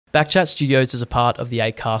Backchat Studios is a part of the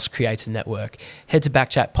Acast Creator Network. Head to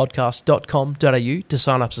backchatpodcast.com.au to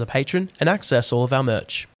sign up as a patron and access all of our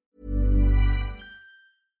merch.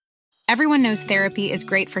 Everyone knows therapy is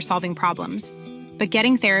great for solving problems, but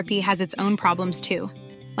getting therapy has its own problems too,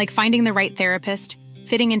 like finding the right therapist,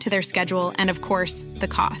 fitting into their schedule, and of course, the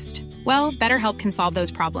cost. Well, BetterHelp can solve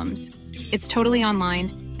those problems. It's totally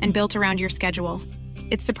online and built around your schedule.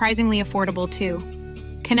 It's surprisingly affordable too.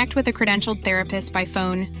 Connect with a credentialed therapist by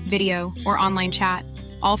phone, video, or online chat,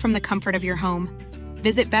 all from the comfort of your home.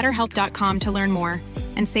 Visit BetterHelp.com to learn more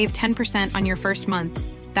and save 10% on your first month.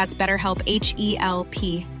 That's BetterHelp,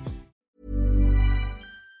 H-E-L-P.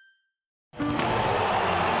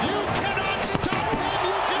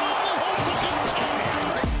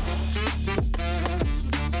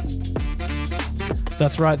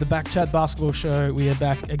 That's right, the Backchat Basketball Show. We are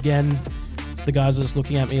back again. The guys are just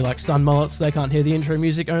looking at me like stunned mullets. They can't hear the intro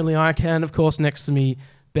music. Only I can. Of course, next to me,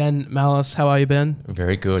 Ben Malice. How are you, Ben?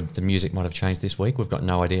 Very good. The music might have changed this week. We've got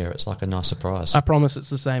no idea. It's like a nice surprise. I promise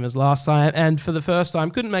it's the same as last time. And for the first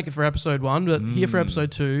time, couldn't make it for episode 1, but here for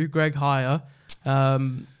episode 2, Greg Heyer.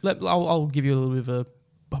 I'll give you a little bit of a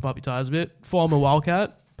pump up your tires a bit. Former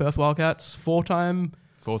Wildcat, Perth Wildcats, four-time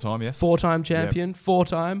champion, Yep.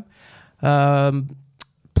 4-time.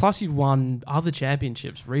 Plus, you've won other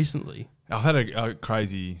championships recently. I've had a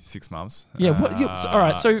crazy 6 months. Yeah. All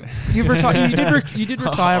right. So you've retired. You did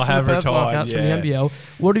retire I from have the Perth retired, Wildcats yeah. from the NBL.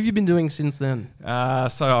 What have you been doing since then?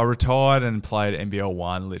 So I retired and played NBL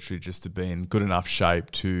 1 literally just to be in good enough shape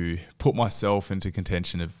to put myself into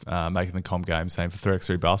contention of making the Com Games, same for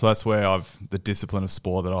 3x3 basketball. That's where the discipline of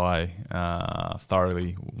sport that I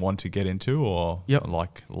thoroughly want to get into or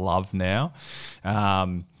love now.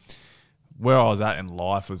 Where I was at in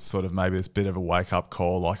life was sort of maybe this bit of a wake-up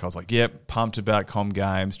call. Like I was like, yep, pumped about Com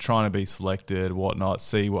Games, trying to be selected, whatnot,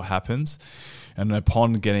 see what happens. And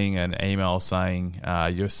upon getting an email saying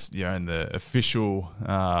you're in the official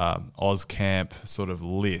Oz Camp sort of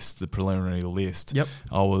list, the preliminary list, yep.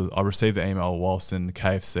 I received the email whilst in the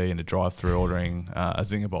KFC in the drive-through ordering a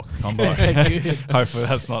Zinger Box combo. Hopefully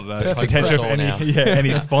that's not potential for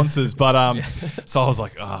any sponsors. But so I was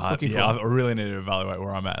like, I really need to evaluate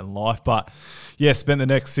where I'm at in life. But yeah, spent the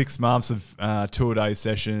next 6 months of 2-a-day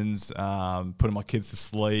sessions, putting my kids to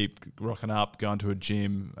sleep, rocking up, going to a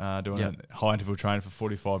gym, doing a high interval training for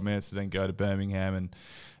 45 minutes to then go to Birmingham and,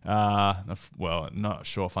 not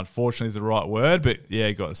sure if unfortunately is the right word, but yeah,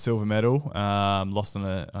 got a silver medal, lost on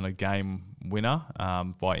a game winner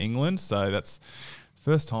by England. So that's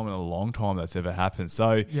first time in a long time that's ever happened.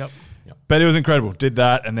 So, but it was incredible. Did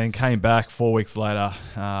that and then came back 4 weeks later,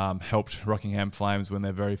 helped Rockingham Flames win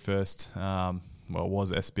their very first, it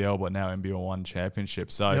was SBL, but now NBL 1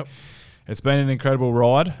 championship. So it's been an incredible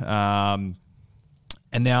ride. And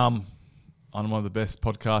now I'm on one of the best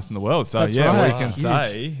podcasts in the world. So That's what right. we can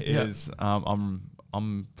say is I'm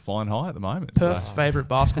flying high at the moment. Perth's favourite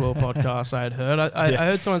basketball podcast I had heard. I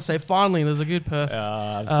heard someone say, finally, there's a good Perth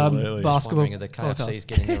absolutely. basketball Just wondering if the KFC's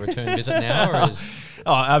getting a return visit now, or is...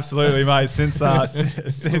 Oh, absolutely, mate. Since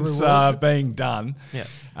being done. Yeah.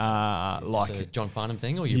 Is this a John Farnham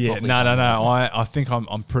thing, or you? Yeah, no. I think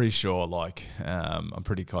I'm pretty sure. I'm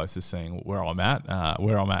pretty close to seeing where I'm at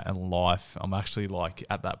in life. I'm actually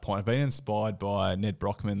at that point. I've been inspired by Ned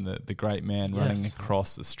Brockman, the great man running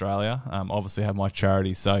across Australia. Obviously have my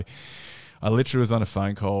charity, so I literally was on a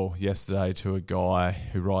phone call yesterday to a guy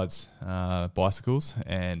who rides bicycles,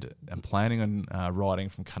 and I'm planning on riding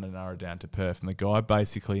from Kununurra down to Perth. And the guy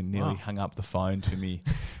basically nearly hung up the phone to me.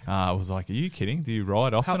 I was like, "Are you kidding? Do you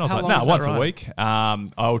ride often?" I was like, "No, once a week."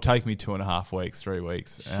 It will take me 2.5 weeks, 3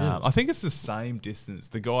 weeks. I think it's the same distance.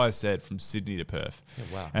 The guy said from Sydney to Perth. Yeah,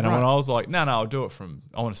 wow. And when I was like, "No, I'll do it from,"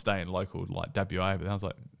 I want to stay in local WA, but then I was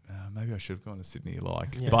like, maybe I should have gone to Sydney.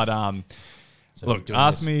 But So look,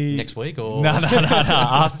 ask me next week or no.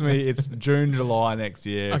 Ask me. It's June, July next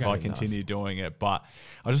year if I continue doing it. But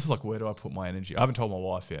I was just like, where do I put my energy? I haven't told my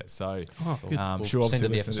wife yet, so we'll she'll send her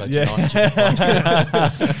the obviously episode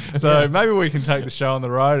tonight. So maybe we can take the show on the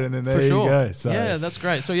road, and then there you go. So yeah, that's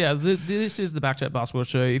great. So this is the Backchat Basketball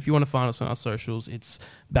Show. If you want to find us on our socials, it's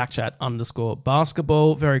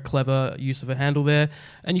Backchat_basketball. Very clever use of a handle there.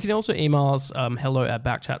 And you can also email us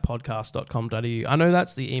hello@backchatpodcast.com.au. I know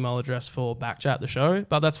that's the email address for Backchat, the show,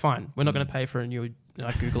 but that's fine. We're not going to pay for a new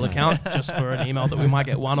Google account just for an email that we might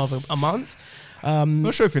get one of a month. I'm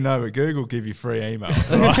not sure if you know, but Google give you free emails.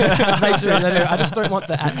 They do. I just don't want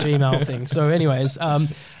the @Gmail thing. So, anyways,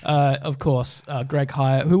 of course, Greg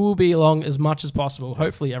Hyatt, who will be along as much as possible,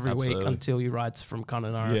 hopefully every week Absolutely. until he rides from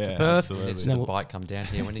Connemara Yeah, to Perth. absolutely. It's And then the we'll- bike come down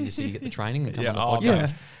here when you see you get the training and come Yeah, on the okay.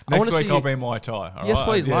 podcast. I wanna Next week see I'll you- be in Muay Thai. All Yes, right?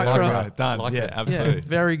 please, Yeah, Lycra. okay, done. Lycra. Yeah, absolutely. Yeah,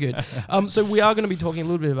 very good. So we are going to be talking a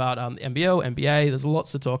little bit about NBL, NBA. There's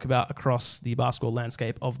lots to talk about across the basketball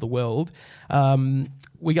landscape of the world.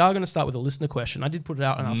 We are going to start with a listener question. I did put it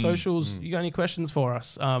out on our socials. You got any questions for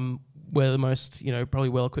us? We're the most, probably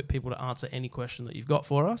well-equipped people to answer any question that you've got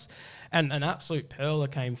for us. And an absolute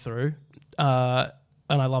perler came through, and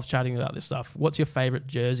I love chatting about this stuff. What's your favourite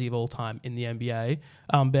jersey of all time in the NBA?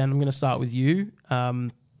 Ben, I'm going to start with you.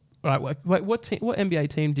 Right, what NBA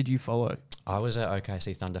team did you follow? I was an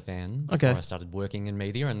OKC Thunder fan Okay. before I started working in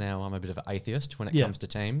media, and now I'm a bit of an atheist when it Yeah. comes to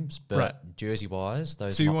teams. But Right. jersey-wise,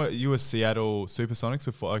 those... So you were Seattle Supersonics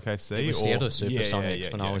before OKC? It was or? Seattle Supersonics Yeah,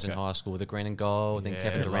 when I was in okay. high school, the green and gold. Then Yeah,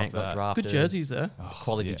 Kevin Durant love got that. drafted. Good jerseys there.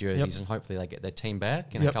 Quality yeah. jerseys, Yep. and hopefully they get their team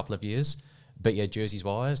back in Yep. a couple of years. But yeah,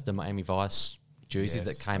 jerseys-wise, the Miami Vice jerseys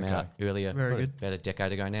Yes, that came okay. out earlier, Very good. about a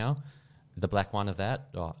decade ago now. The black one of that,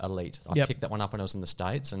 elite. I Yep. picked that one up when I was in the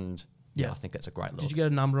States, and Yeah. I think that's a great look. Did you get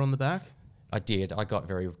a number on the back? I did. I got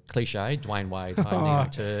very cliche. Dwayne Wade. I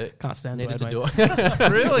needed to, Can't stand needed to Dwayne do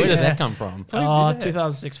it. Really? Where does Yeah. that come from?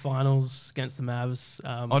 2006 finals against the Mavs.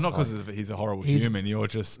 Oh, not because he's a horrible He's- human. You're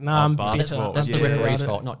just Nah, I'm basketball. bitter. That's Yeah. the referee's Yeah.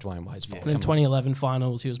 fault, not Dwayne Wade's fault. And then Come on. 2011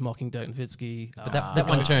 finals, he was mocking Dirk Nowitzki. But that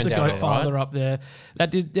one turned the out goat all right. father up there.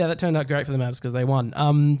 That turned out great for the Mavs because they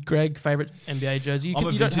won. Greg, favorite NBA jersey? I'm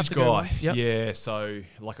a You don't have vintage to go guy. one. Yep. Yeah, so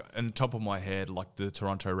like on the top of my head, like the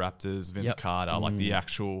Toronto Raptors, Vince Yep. Carter, like the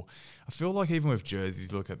actual. I feel like even with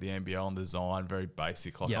jerseys, look at the NBL and design, very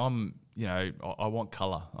basic. Like Yep. I want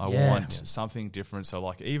color. I Yeah. want something different. So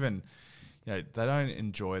like even. They don't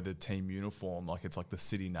enjoy the team uniform, like it's like the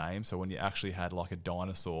city name. So when you actually had like a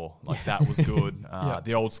dinosaur, like that was good.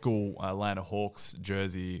 The old school Atlanta Hawks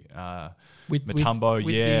jersey, With- Matumbo,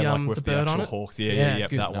 with yeah, the, like with the the bird on actual it? Hawks, Yeah, yeah,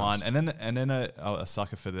 good. that Nice. one. And then a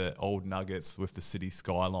sucker for the old Nuggets with the city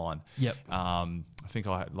skyline. Yep. I think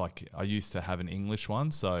I used to have an English one,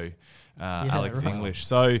 so Alex right. English.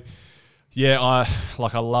 So yeah, I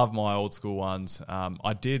love my old school ones.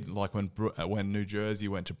 I did like when New Jersey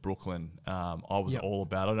went to Brooklyn. I was Yep. all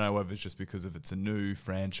about. I don't know whether it's just because of it's a new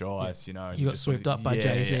franchise, You got just swooped wanted- up by yeah,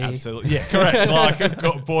 Jay-Z. Yeah, absolutely, yeah, correct. Like I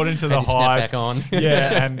got bought into the Had your hype. snapback on.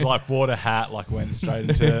 Yeah, and like bought a hat, like went straight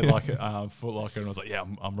into like Foot Locker, and I was like, yeah,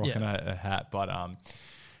 I'm rocking a hat. But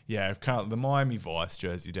yeah, the Miami Vice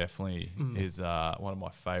jersey definitely is one of my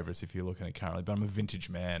favorites if you're looking at currently. But I'm a vintage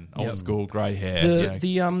man, old Yep. school, grey hair.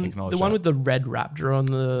 The one with the red raptor on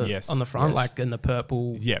the front, yes. like and the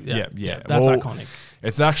purple. Yeah. That's Well, iconic.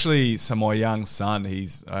 It's actually so my young son,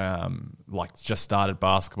 he's like just started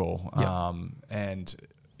basketball, Yeah. and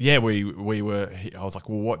yeah, we were. I was like,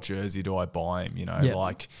 well, what jersey do I buy him? Yeah.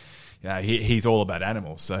 Like. He's all about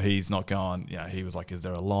animals, so he's not going. He was like, "Is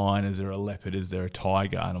there a lion? Is there a leopard? Is there a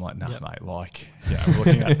tiger?" And I'm like, "Nah, Yep. mate. Like, I'm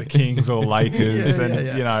looking at the Kings or Lakers, Yeah,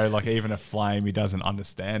 and yeah. like even a flame, he doesn't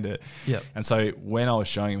understand it." Yep. And so when I was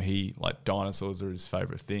showing him, he like dinosaurs are his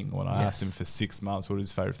favorite thing. When I asked Yes. him for 6 months what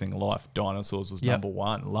his favorite thing in life, dinosaurs was Yep. number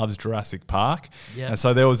one. Loves Jurassic Park. Yep. And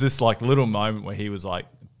so there was this like little moment where he was like,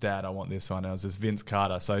 Dad, I want this one. And it was this Vince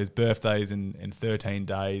Carter. So his birthday's in 13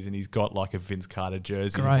 days, and he's got like a Vince Carter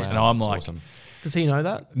jersey. Great. And I'm That's like, awesome. Does he know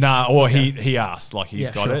that? nah, or he asked, like he's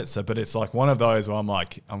Yeah, got sure. it. So, but it's like one of those where I'm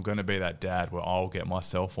like, I'm going to be that dad where I'll get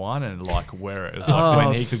myself one and like wear it. It's like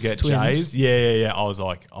when he could get twins. J's. Yeah. I was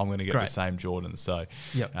like, I'm going to get Great. the same Jordan. So,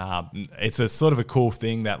 Yep. it's a sort of a cool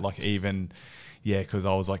thing that like even. Yeah, because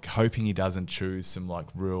I was like hoping he doesn't choose some like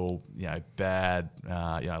real, bad,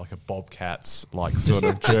 like a Bobcats like sort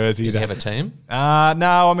of jersey. Does he have a team? No,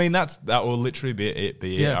 I mean that will literally be it.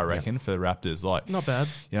 Yeah. I reckon for the Raptors. Like, Not bad.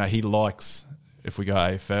 he likes. If we go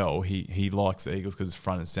AFL, he likes the Eagles because it's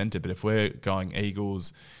front and center. But if we're going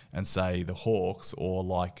Eagles and say the Hawks or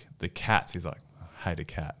like the Cats, he's like, I hate a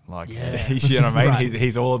cat. Like, Yeah. you know what I mean? Right.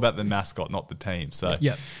 He's all about the mascot, not the team. So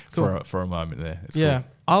Yep. Cool. for a moment there, it's Yeah. cool.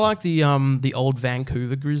 I like the old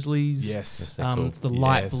Vancouver Grizzlies. Yes. they're cool. It's the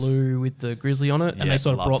light Yes. blue with the grizzly on it, and Yeah, they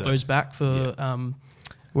sort of loved brought it. those back for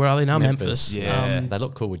where are they now? Memphis. Yeah. They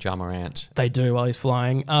look cool with Ja Morant. They do while he's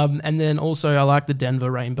flying. And then also I like the Denver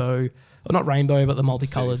rainbow, or not rainbow, but the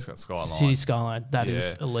multicolored City skyline. city skyline. That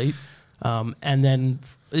is Yeah. elite. And then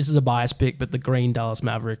this is a bias pick, but the green Dallas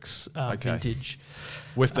Mavericks Okay. vintage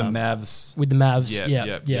With the Mavs. with the Mavs.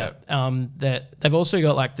 Yep, yep. They've also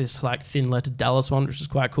got like this like thin lettered Dallas one, which is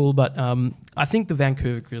quite cool. But I think the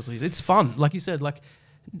Vancouver Grizzlies, it's fun. Like you said, like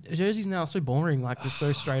jerseys now are so boring. Like they're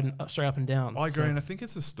so straight up and down. I agree, So- and I think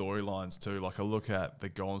it's the storylines too. Like I look at the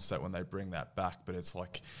Golden State when they bring that back, but it's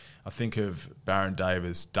like I think of Baron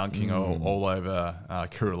Davis dunking all over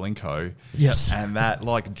Kirilenko. Yes. And that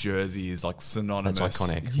like jersey is like synonymous. That's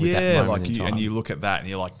iconic with Yeah, that moment like in you, and time. you look at that and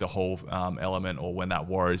you're like the whole element, or when that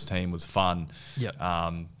Warriors team was fun. Yep.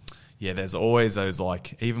 Yeah, there's always those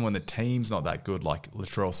like, even when the team's not that good, like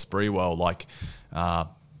Latrell Sprewell, like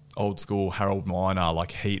old school Harold Miner,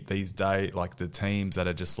 like Heat these days, like the teams that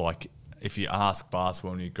are just like, if you ask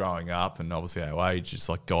basketball when you're growing up, and obviously our age, it's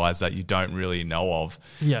like guys that you don't really know of,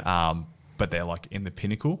 but they're like in the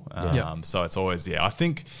pinnacle. So it's always, I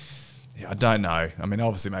think, I don't know. I mean,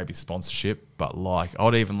 obviously maybe sponsorship, but like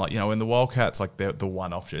I'd even like, in the Wildcats, like the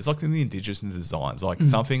one-off shit. It's like in the Indigenous designs, like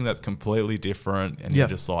something that's completely different, and you're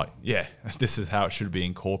just like, this is how it should be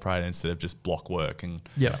incorporated instead of just block work and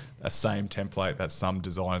a same template that some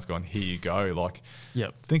designers going, here you go. Like,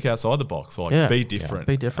 think outside the box, like be different.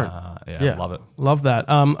 Be different. Love it. Love that.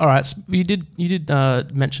 All right, so you did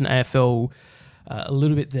mention AFL a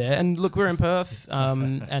little bit there, and look, we're in Perth,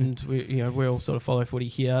 and we all sort of follow footy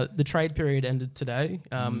here. The trade period ended today.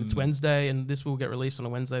 It's Wednesday, and this will get released on a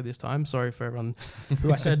Wednesday this time. Sorry for everyone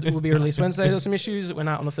who I said will be released Wednesday. There's some issues that went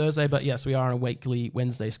out on a Thursday, but yes, we are on a weekly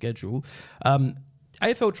Wednesday schedule.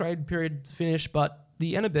 AFL trade period finished, but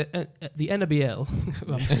the NBL,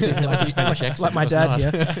 like my dad here,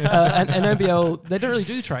 and NBL, they don't really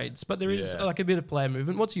do trades, but there is like a bit of player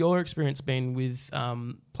movement. What's your experience been with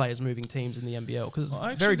players moving teams in the NBL? Because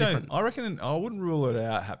it's very different. I reckon I wouldn't rule it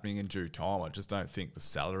out happening in due time. I just don't think the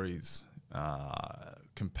salaries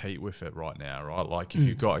compete with it right now, right? Like if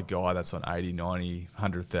you've got a guy that's on $80,000,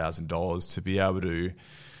 $90,000, $100,000 to be able to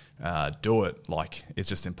do it, like it's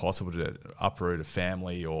just impossible to uproot a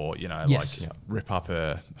family or rip up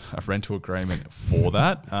a rental agreement for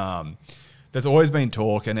that. There's always been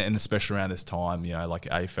talk, and especially around this time, like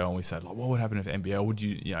AFL, and we said, like, what would happen if NBL?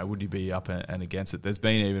 Would you be up and against it? There's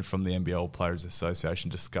been even from the NBL Players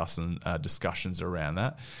Association discussions around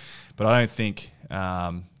that, but I don't think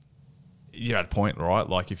you're at a point, right?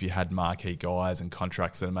 Like if you had marquee guys and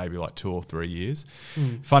contracts that are maybe like 2 or 3 years.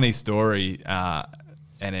 Funny story.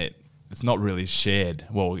 And it's not really shared.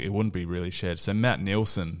 Well, it wouldn't be really shared. So Matt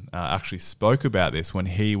Nielsen actually spoke about this when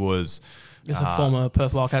he was... As a former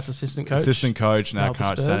Perth Wildcats assistant coach. Now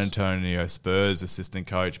current San Antonio Spurs assistant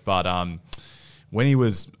coach. But when he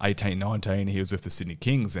was 18, 19, he was with the Sydney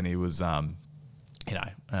Kings, and he was...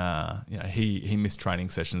 he missed training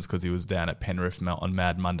sessions because he was down at Penrith on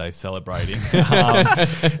Mad Monday celebrating.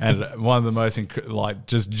 And one of the most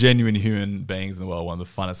just genuine human beings in the world, one of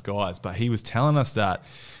the funnest guys. But he was telling us that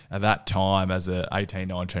at that time, as a 18,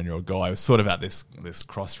 19-year-old guy, he was sort of at this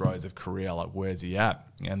crossroads of career, like where's he at?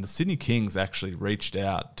 And the Sydney Kings actually reached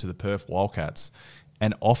out to the Perth Wildcats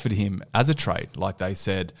and offered him as a trade. Like they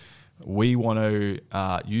said, we want to,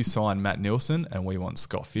 you sign Matt Nielsen and we want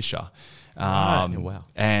Scott Fisher. Wow.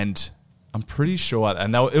 And I'm pretty sure,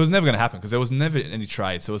 and it was never going to happen because there was never any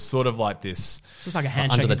trade. So it was sort of like this. It's just like a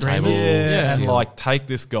handshake under the agreement. table. Yeah, and deal. like take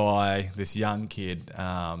this guy, this young kid,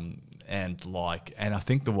 and I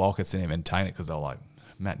think the Wildcats didn't even entertain it because they were like,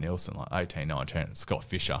 Matt Nielsen, like 18, 19, Scott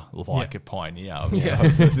Fisher, like a pioneer of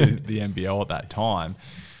the NBL at that time.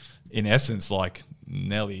 In essence, like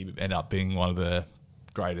Nelly ended up being one of the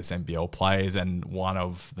greatest NBL players and one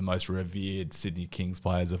of the most revered Sydney Kings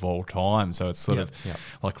players of all time. So it's sort of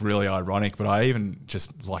like really ironic, but I even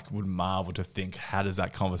just like would marvel to think, how does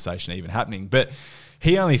that conversation even happening? But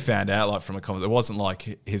he only found out like from a comment. It wasn't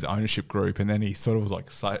like his ownership group, and then he sort of was like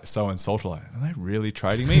so insulted, like, are they really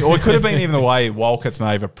trading me? Or it could have been even the way Wildcats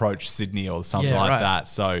may have approached Sydney or something that.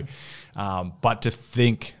 So but to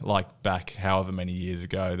think like back however many years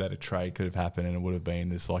ago that a trade could have happened and it would have been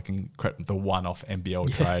this like the one-off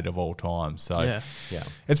NBL trade of all time. So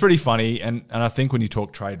it's pretty funny. And I think when you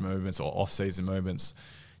talk trade movements or off-season movements,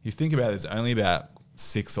 you think about there's only about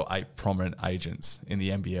 6 or 8 prominent agents in the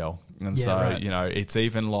NBL. And it's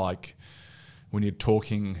even like when you're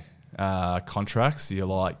talking contracts, you're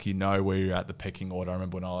like, where you're at the pecking order. I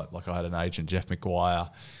remember when I had an agent, Jeff McGuire,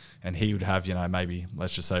 and he would have, maybe,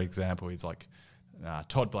 let's just say example, he's like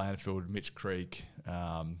Todd Blandfield, Mitch Creek,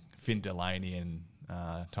 Finn Delaney, and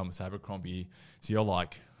Thomas Abercrombie. So you're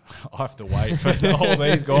like, I have to wait for all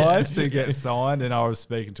these guys to get signed. And I was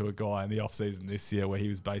speaking to a guy in the off-season this year where he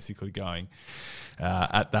was basically going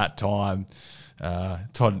at that time,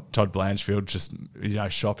 Todd Blanchfield just,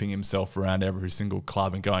 shopping himself around every single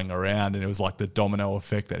club and going around, and it was like the domino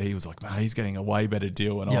effect that he was like, man, he's getting a way better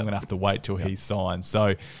deal, and I'm going to have to wait till he's signed.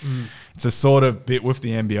 So it's a sort of bit with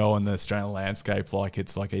the NBL and the Australian landscape, like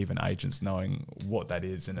it's like even agents knowing what that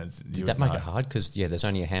is. And did that make it hard? Because there's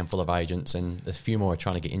only a handful of agents, and a few more are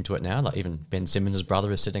trying to get into it now. Like even Ben Simmons'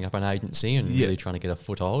 brother is setting up an agency and really trying to get a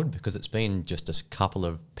foothold, because it's been just a couple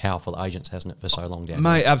of powerful agents, hasn't it, for so long down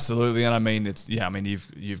Mate, absolutely. And I mean,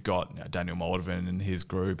 you've got Daniel Moldovan and his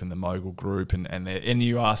group and the Mogul group, and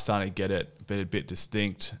you are starting to get it a bit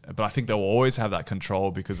distinct. But I think they'll always have that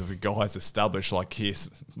control because if a guy's established, like here's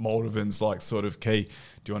Moldovan's like sort of key.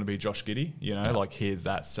 Do you want to be Josh Giddey? Like here's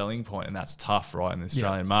that selling point, and that's tough, right, in the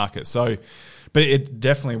Australian market. So, but it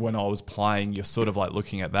definitely, when I was playing, you're sort of like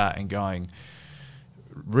looking at that and going,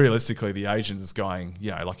 realistically, the agent is going,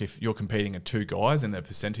 like if you're competing at two guys in their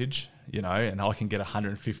percentage, and I can get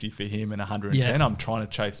 150 for him and 110, I'm trying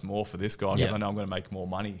to chase more for this guy because I know I'm going to make more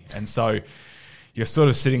money. And so you're sort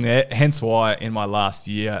of sitting there. Hence why in my last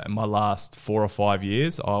 4 or 5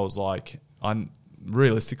 years, I was like, I knew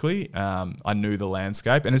the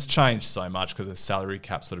landscape, and it's changed so much because the salary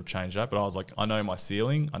cap sort of changed up. But I was like, I know my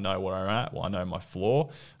ceiling, I know where I'm at, I know my floor.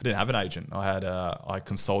 I didn't have an agent. I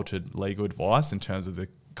consulted legal advice in terms of the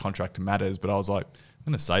contract matters, but I was like,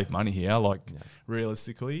 I'm going to save money here,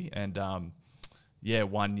 realistically. And 1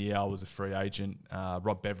 year I was a free agent.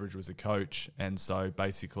 Rob Beveridge was a coach, and so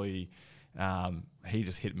basically he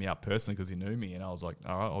just hit me up personally because he knew me, and I was like,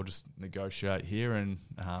 all right, I'll just negotiate here and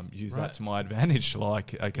use that to my advantage.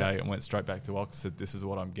 And went straight back to Oxford. This is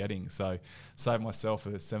what I'm getting. So saved myself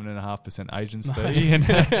a 7.5% agent's fee, and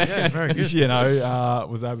very good.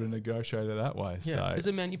 was able to negotiate it that way. Yeah. So is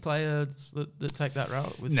there many players that take that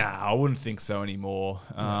route? I wouldn't think so anymore.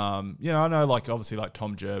 I know obviously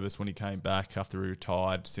Tom Jervis when he came back after he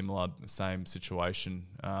retired, same situation.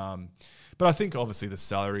 But I think obviously the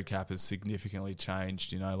salary cap has significantly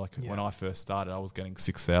changed. When I first started, I was getting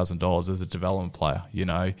 $6,000 as a development player,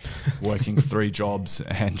 working 3 jobs,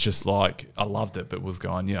 and just I loved it, but was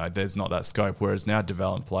going, there's not that scope. Whereas now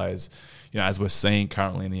development players, as we're seeing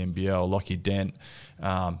currently in the NBL, Lockie Dent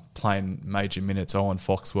playing major minutes, Owen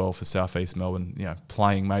Foxwell for South East Melbourne,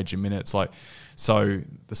 playing major minutes. So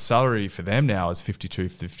the salary for them now is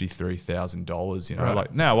 $53,000.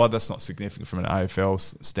 Right. That's not significant from an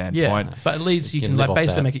AFL standpoint. Yeah, but at least you can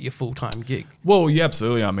basically make it your full-time gig. Well, yeah,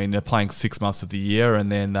 absolutely. I mean, they're playing 6 months of the year,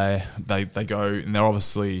 and then they go, and they're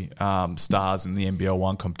obviously stars in the NBL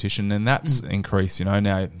 1 competition, and that's increased.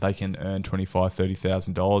 Now they can earn $25,000,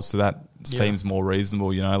 $30,000, so that seems more reasonable.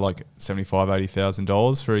 $75,000,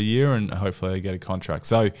 $80,000 for a year, and hopefully they get a contract.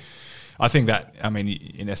 So I think that,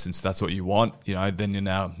 in essence, that's what you want. Then you're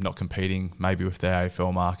now not competing maybe with the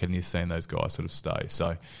AFL market, and you're seeing those guys sort of stay.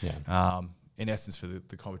 So, in essence, for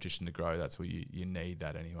the competition to grow, that's what you need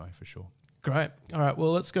that anyway, for sure. Great. All right,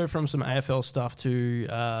 well, let's go from some AFL stuff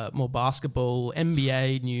to more basketball,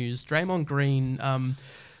 NBA news. Draymond Green,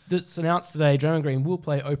 that's announced today, Draymond Green will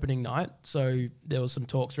play opening night. So there was some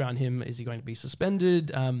talks around him. Is he going to be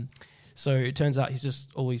suspended? So it turns out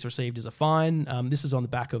all he's received is a fine. This is on the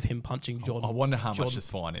back of him punching Jordan. I wonder how much this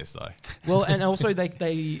fine is, though. Well, and also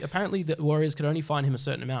they apparently the Warriors could only fine him a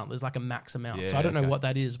certain amount. There's a max amount. Yeah, so I don't know what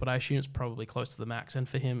that is, but I assume it's probably close to the max. And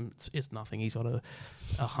for him, it's nothing. He's got a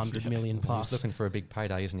 100 million plus. He's looking for a big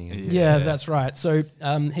payday, isn't he? Yeah, that's right. So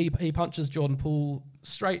he punches Jordan Poole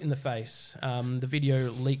straight in the face. The video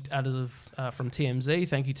leaked out of from TMZ.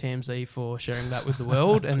 Thank you, TMZ, for sharing that with the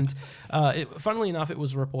world. And funnily enough, it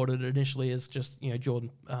was reported initially as just Jordan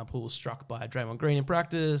Poole was struck by Draymond Green in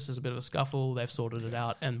practice. There's a bit of a scuffle. They've sorted it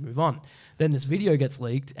out and move on. Then this video gets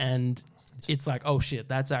leaked, and it's like, oh shit,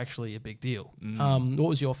 that's actually a big deal. What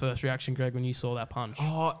was your first reaction, Greg, when you saw that punch?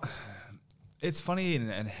 It's funny in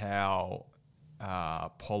how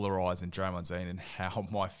polarised and Draymond's been, and how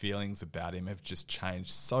my feelings about him have just changed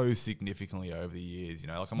so significantly over the years.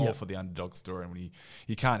 I'm all for the underdog story, and when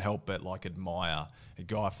you can't help but admire a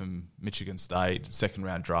guy from Michigan State, second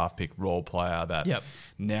round draft pick, role player that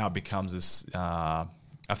now becomes this. I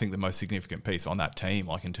think the most significant piece on that team,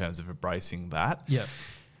 in terms of embracing that. Yeah.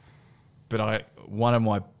 But one of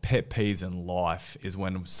my pet peeves in life is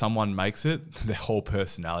when someone makes it, their whole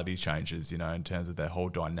personality changes, in terms of their whole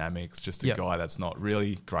dynamics. Just a guy that's not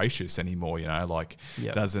really gracious anymore,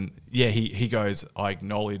 doesn't. Yeah, he goes, I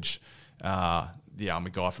acknowledge I'm a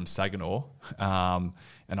guy from Saginaw,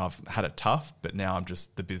 and I've had it tough, but now I'm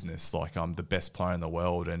just the business. Like, I'm the best player in the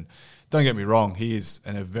world. And don't get me wrong, he is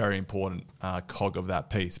a very important cog of that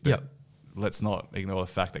piece. But let's not ignore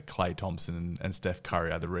the fact that Klay Thompson and Steph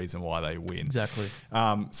Curry are the reason why they win. Exactly.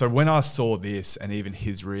 So when I saw this and even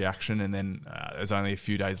his reaction, and then it was only a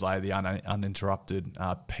few days later, the uninterrupted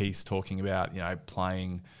piece talking about,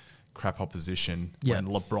 playing crap opposition when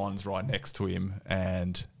LeBron's right next to him,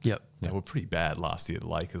 and they were pretty bad last year, the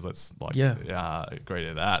Lakers. Let's agree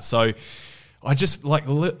to that. So I just like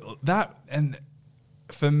that, and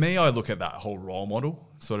for me, I look at that whole role model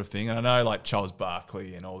sort of thing, and I know like Charles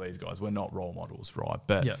Barkley and all these guys, we're not role models, right?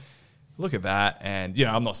 But look at that, and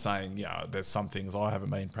I'm not saying there's some things I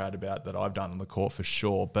haven't been proud about that I've done on the court for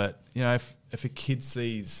sure, but if a kid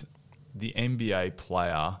sees the NBA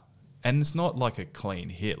player. And it's not like a clean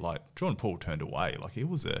hit. Like, Jordan Poole turned away. Like, it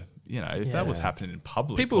was if that was happening in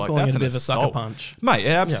public. People like, calling that's it a bit an of a assault. sucker punch. Mate, it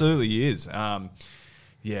absolutely is. I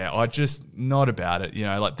just not about it.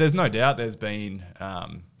 Like, there's no doubt there's been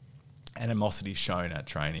animosity shown at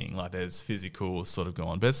training. Like, there's physical sort of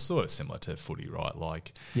gone. But it's sort of similar to footy, right?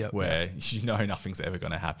 Like, where nothing's ever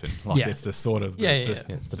going to happen. Like, it's the sort of...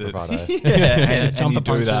 It's the bravado. And jump you the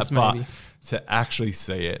do punches, that. But maybe. to actually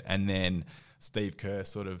see it, and then Steve Kerr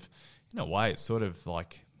sort of... In a way, it's sort of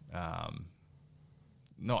like,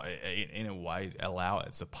 not in a way, allow it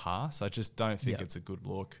as a pass. I just don't think it's a good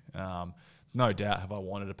look. No doubt, have I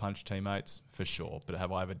wanted to punch teammates? For sure. But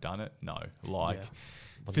have I ever done it? No.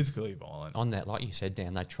 Physically violent. On that, like you said,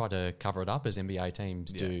 Dan, they try to cover it up as NBA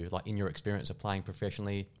teams do. Like, in your experience of playing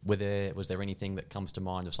professionally, was there anything that comes to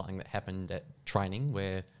mind of something that happened at training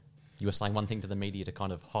where you were saying one thing to the media to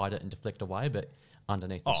kind of hide it and deflect away, but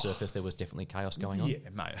underneath the surface there was definitely chaos going on? Yeah,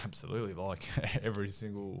 mate, absolutely. Like, every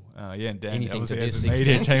single... and Dan, anything was to the this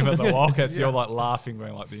media extent. team at the Wildcats, you're like laughing,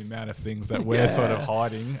 going like the amount of things that we're sort of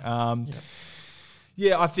hiding. I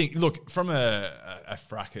think, look, from a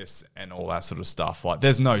fracas and all that sort of stuff, like,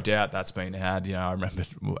 there's no doubt that's been had. I remember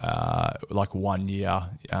like 1 year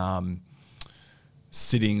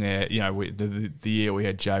sitting there, the year we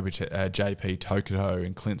had JP Tokoto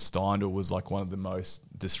and Clint Steindl was like one of the most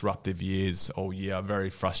disruptive years all year, very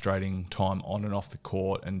frustrating time on and off the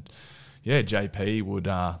court. And JP would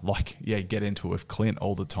get into it with Clint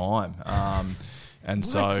all the time. And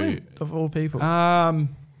so, Clint, of all people. not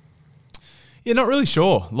really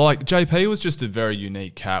sure. Like, JP was just a very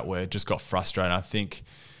unique cat where it just got frustrated. I think,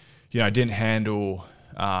 didn't handle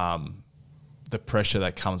the pressure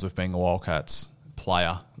that comes with being a Wildcats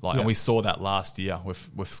player. And we saw that last year with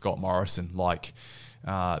Scott Morrison. Like,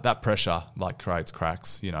 that pressure creates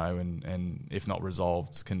cracks, and if not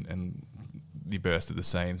resolved, can be burst at the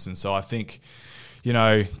seams. And so I think,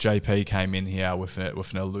 JP came in here with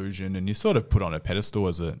an illusion, and you sort of put on a pedestal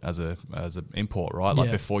as a import, right?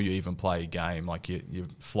 Like, before you even play a game, like you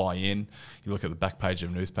fly in, you look at the back page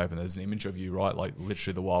of a newspaper, and there's an image of you, right? Like,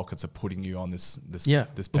 literally the Wildcats are putting you on this pedestal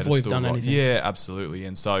before you've done anything. Yeah, absolutely.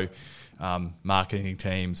 And so marketing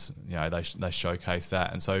teams, they showcase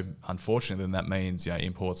that. And so, unfortunately, then that means,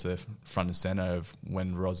 imports are front and center of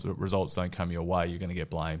when results don't come your way, you're going to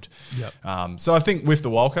get blamed. So I think with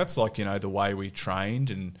the Wildcats, like, the way we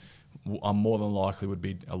trained, and I'm more than likely would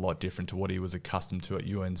be a lot different to what he was accustomed to at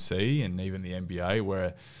UNC and even the NBA,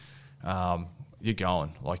 where you're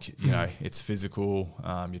going, like, it's physical,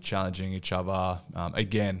 you're challenging each other.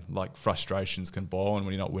 Again, like, frustrations can boil when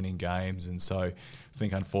you're not winning games. And so I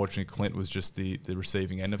think, unfortunately, Clint was just the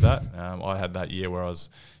receiving end of that. I had that year where I was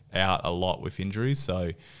out a lot with injuries,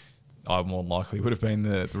 so I more than likely would have been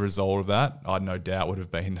the result of that. I no doubt would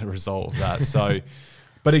have been the result of that. So,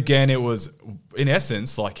 but again, it was, in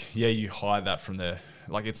essence, like, you hide that from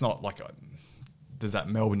it's not like... Does that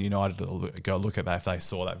Melbourne United go look at that if they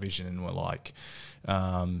saw that vision and were like,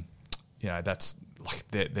 that's like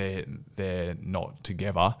they're not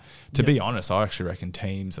together? To be honest, I actually reckon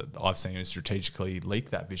teams that I've seen strategically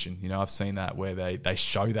leak that vision. I've seen that where they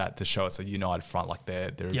show that to show it's a united front, like they're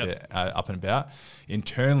a bit up and about.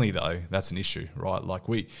 Internally, though, that's an issue, right? Like,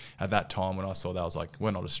 we at that time when I saw that, I was like,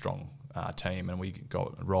 we're not a strong team, and we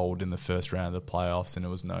got rolled in the first round of the playoffs, and it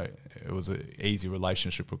was an easy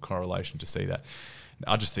relationship or correlation to see that.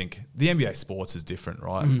 I just think the NBA sports is different,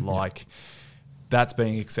 right? Like, that's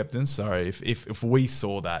being acceptance. So if we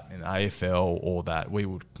saw that in AFL or that, we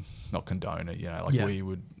would not condone it. We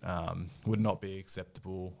would not be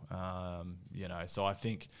acceptable. So I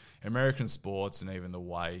think American sports, and even the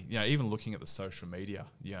way, even looking at the social media,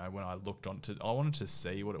 when I looked onto, I wanted to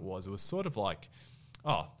see what it was. It was sort of like,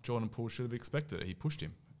 oh, Jordan Poole should have expected it. He pushed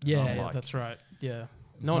him. Like, that's right. Yeah.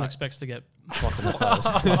 No one expects to get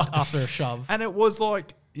after a shove. And it was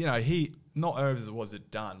like, he not only was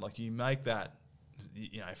it done, like you make that,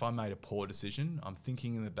 you know, if I made a poor decision, I'm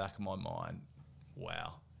thinking in the back of my mind,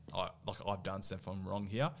 wow, I've done stuff, I'm wrong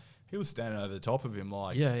here. He was standing over the top of him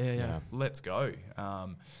like, Yeah. let's go.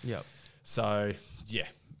 Yep. So, yeah,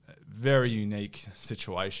 very unique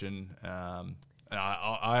situation. And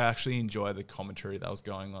I actually enjoy the commentary that was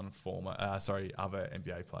going on other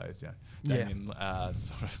NBA players. Damian,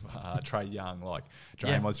 Trae Young, like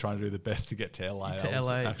Draymond's trying to do the best to get to LA.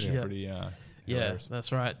 Actually pretty. Hilarious.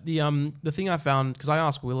 That's right. The thing I found, because I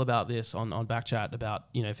asked Will about this on Backchat about,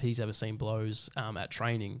 you know, if he's ever seen blows at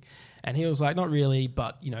training, and he was like, not really,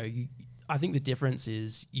 but you know, I think the difference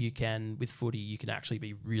is with footy, you can actually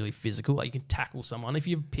be really physical. Like you can tackle someone. If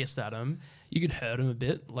you're pissed at them, you could hurt them a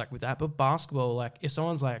bit, like with that. But basketball, like if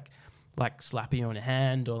someone's like slapping you on your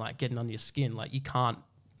hand or like getting under your skin, like you can't.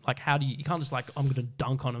 Like, you can't just like, I'm going to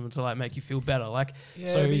dunk on them to like make you feel better. Like,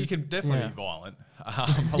 so but you can definitely be violent.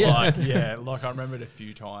 Like I remember it a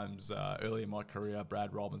few times early in my career,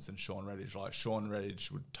 Brad Robinson, Sean Redditch. Like Sean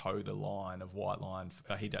Redditch would toe the line of white line.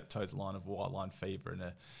 He toes the line of white line fever, and you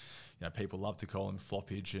know, people love to call him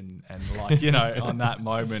floppage and like, you know, on that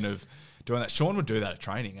moment of doing that. Sean would do that at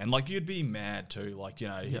training, and like you'd be mad too. Like, you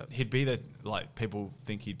know, he'd be like people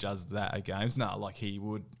think he does that at games. No, like he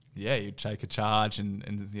would. Yeah, you'd take a charge and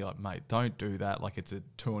you're like, mate, don't do that. Like it's a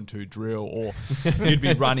 2-on-2 drill. Or you'd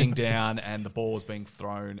be running down and the ball was being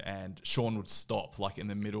thrown and Sean would stop like in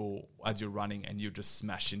the middle as you're running and you'd just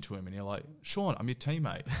smash into him and you're like, Sean, I'm your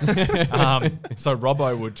teammate. So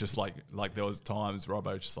Robbo would just like there was times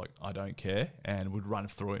Robbo just like, I don't care, and would run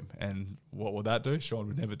through him. And what would that do? Sean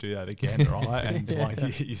would never do that again, right? And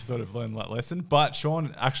like you sort of learn that lesson. But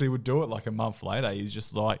Sean actually would do it like a month later. He's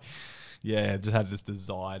just like, yeah, just had this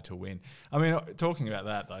desire to win. I mean, talking about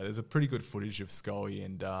that though, there's a pretty good footage of Scully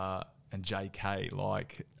and JK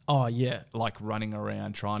like running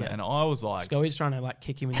around trying to, and I was like, Scully's trying to like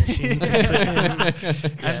kick him in the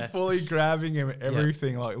shins and fully grabbing him.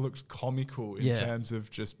 Everything like looked comical in terms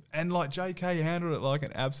of just, and like JK handled it like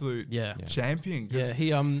an absolute champion. Yeah,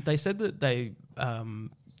 he they said that they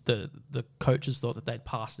the coaches thought that they'd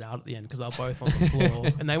passed out at the end because they were both on the floor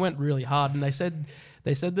and they went really hard, and they said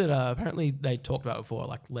that apparently they talked about it before,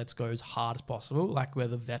 like let's go as hard as possible, like we're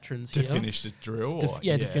the veterans to finish the drill.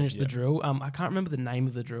 To finish the drill. I can't remember the name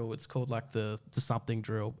of the drill. It's called like the something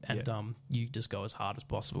drill, and you just go as hard as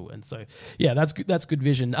possible. And so that's good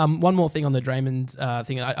vision. One more thing on the Draymond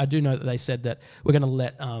thing, I do know that they said that we're going to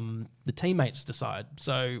let the teammates decide.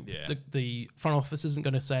 So the front office isn't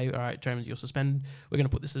going to say, all right, Draymond, you're suspended. We're going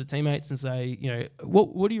to put this to the teammates and say, you know,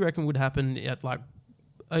 what do you reckon would happen at like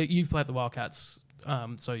you've played the Wildcats.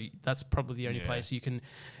 So that's probably the only place you can.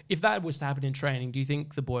 If that was to happen in training, do you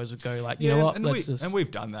think the boys would go like, you know what? And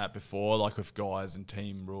we've done that before, like with guys and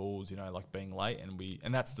team rules, you know, like being late,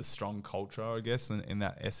 and that's the strong culture, I guess, in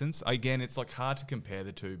that essence. Again, it's like hard to compare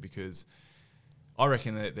the two because I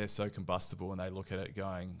reckon that they're so combustible, and they look at it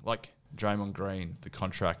going like Draymond Green, the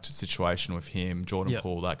contract situation with him, Jordan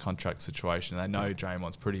Poole, that contract situation. They know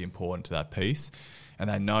Draymond's pretty important to that piece, and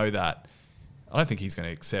they know that. I don't think he's going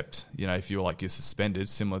to accept, you know, if you're suspended,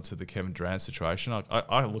 similar to the Kevin Durant situation.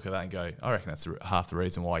 I look at that and go, I reckon that's half the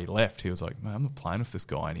reason why he left. He was like, man, I'm not playing with this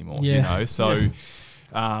guy anymore, you know. So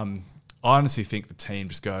I honestly think the team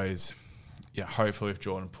just goes, hopefully if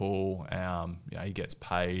Jordan Poole, he gets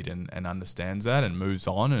paid and understands that and moves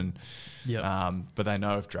on. And but they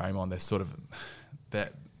know if Draymond, they're sort of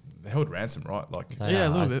that. They held ransom, right? Like, a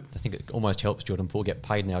little bit. I think it almost helps Jordan Poole get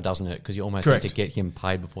paid now, doesn't it? Because you almost need to get him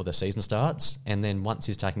paid before the season starts. And then once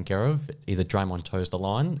he's taken care of, either Draymond toes the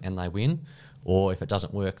line and they win, or if it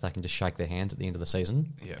doesn't work, they can just shake their hands at the end of the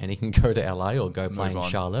season and he can go to LA or go play in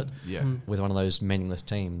Charlotte with one of those meaningless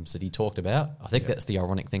teams that he talked about. I think that's the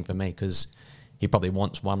ironic thing for me because he probably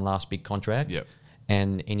wants one last big contract. Yep.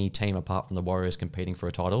 And any team apart from the Warriors competing for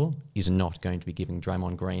a title is not going to be giving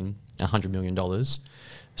Draymond Green $100 million.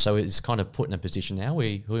 So it's kind of put in a position now where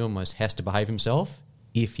he almost has to behave himself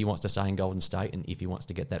if he wants to stay in Golden State and if he wants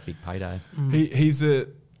to get that big payday. He's a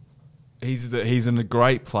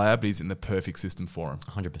great player, but he's in the perfect system for him.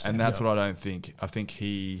 100%. And that's what I don't think. I think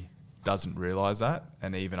he doesn't realise that.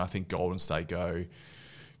 And even I think Golden State go,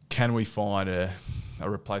 can we find a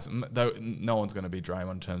replacement? Though no one's going to be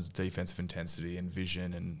Draymond in terms of defensive intensity and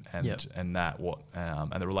vision and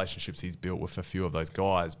the relationships he's built with a few of those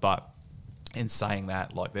guys. But in saying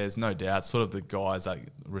that, like, there's no doubt sort of the guys that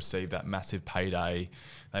receive that massive payday,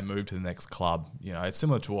 they move to the next club. You know, it's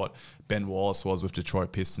similar to what Ben Wallace was with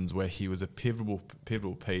Detroit Pistons, where he was a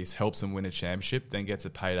pivotal piece, helps them win a championship, then gets a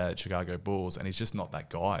payday at Chicago Bulls, and he's just not that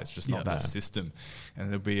guy. It's just not that system. And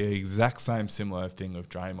it'll be an exact same similar thing with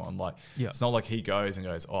Draymond. Like, it's not like he goes,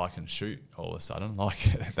 oh, I can shoot all of a sudden. Like,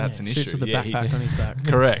 that's an issue. Shoots with the backpack on his back.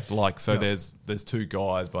 Correct. Like, so there's two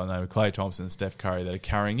guys by the name of Klay Thompson and Steph Curry that are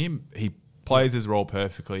carrying him. He plays his role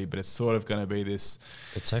perfectly, but it's sort of going to be this...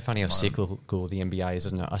 It's so funny how cyclical the NBA is,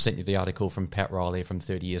 isn't it? I sent you the article from Pat Riley from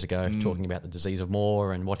 30 years ago talking about the disease of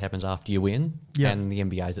more and what happens after you win. And the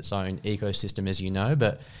NBA is its own ecosystem, as you know,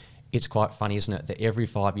 but it's quite funny, isn't it, that every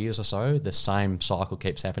 5 years or so, the same cycle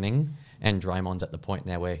keeps happening, and Draymond's at the point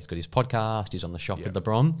now where he's got his podcast, he's on the shop with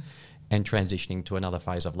LeBron, and transitioning to another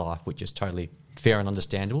phase of life, which is totally fair and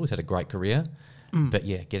understandable. He's had a great career. But,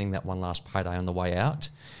 getting that one last payday on the way out...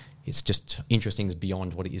 It's just interesting is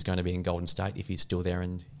beyond what it is going to be in Golden State if he's still there.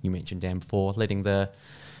 And you mentioned Dan before, letting the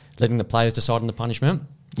players decide on the punishment.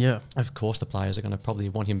 Yeah, of course the players are going to probably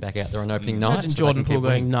want him back out there on opening night. Imagine Jordan Poole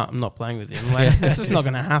going, "No, I'm not playing with him." Like, this is not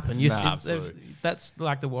going to happen. Absolutely. That's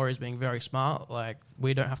like the Warriors being very smart. Like,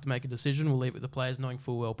 we don't have to make a decision. We'll leave it with the players, knowing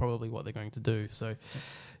full well probably what they're going to do. So,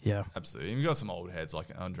 yeah, absolutely. And you've got some old heads like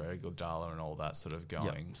Andre Iguodala and all that sort of going.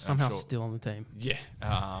 Yep. Somehow still on the team. Yeah,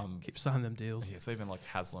 keep signing them deals. Yeah, it's even like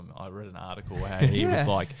Haslam. I read an article where he was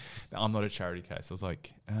like, "I'm not a charity case." I was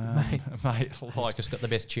like, mate, he's just got the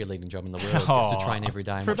best cheerleading job in the world. Gets to train every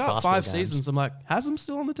day and for watch about basketball 5 games. seasons. I'm like, Haslam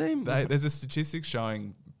still on the team? There's a statistic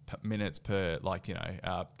showing minutes per, like,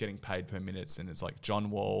 getting paid per minutes, and it's like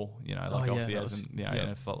John Wall, obviously hasn't, in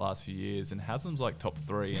the last few years, and Haslam's like top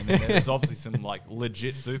 3, and then there's obviously some like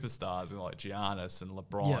legit superstars like Giannis and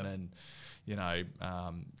LeBron and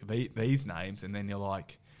these names, and then you're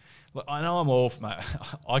like, look, I know I'm off, mate.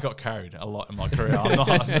 I got carried a lot in my career.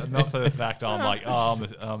 I'm not for the fact I'm like, I'm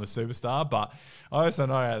a superstar, but I also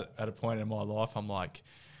know at a point in my life, I'm like,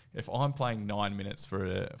 if I'm playing 9 minutes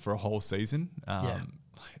for a whole season,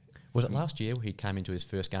 was it last year where he came into his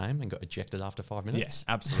first game and got ejected after 5 minutes? Yes,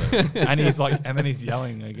 absolutely. And he's like, and then he's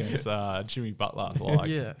yelling against Jimmy Butler. Like,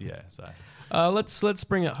 So let's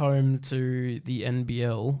bring it home to the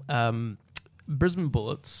NBL. Brisbane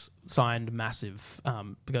Bullets signed massive.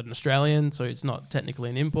 We got an Australian, so it's not technically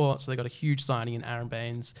an import. So they got a huge signing in Aaron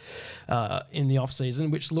Baines in the off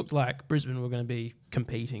season, which looked like Brisbane were going to be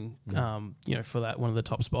competing, for that one of the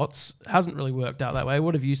top spots. Hasn't really worked out that way.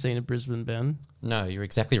 What have you seen at Brisbane, Ben? No, you're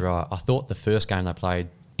exactly right. I thought the first game they played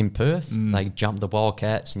in Perth, they jumped the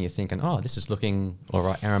Wildcats, and you're thinking, oh, this is looking all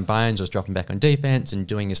right. Aaron Baines was dropping back on defense and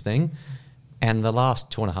doing his thing. And the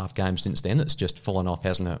last 2.5 games since then, it's just fallen off,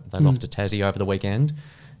 hasn't it? They lost to Tassie over the weekend,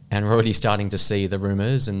 and we're already starting to see the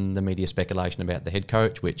rumours and the media speculation about the head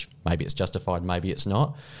coach, which maybe it's justified, maybe it's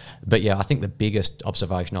not. But yeah, I think the biggest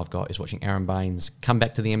observation I've got is watching Aaron Baines come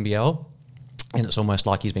back to the NBL, and it's almost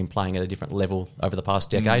like he's been playing at a different level over the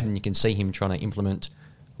past decade, and you can see him trying to implement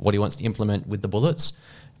what he wants to implement with the Bullets,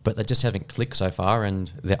 but they just haven't clicked so far,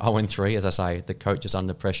 and they're 0-3, as I say. The coach is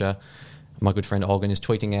under pressure. My good friend Olgun is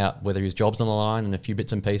tweeting out whether his job's on the line and a few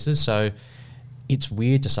bits and pieces. So it's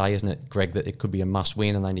weird to say, isn't it, Greg, that it could be a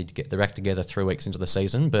must-win and they need to get their act together 3 weeks into the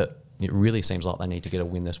season, but it really seems like they need to get a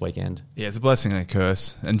win this weekend. Yeah, it's a blessing and a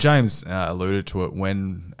curse. And James alluded to it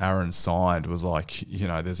when Aaron signed, was like,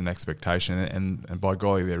 there's an expectation, and by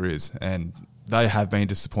golly, there is. And they have been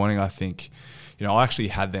disappointing, I think. I actually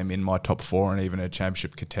had them in my top 4 and even a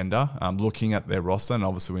championship contender. Looking at their roster, and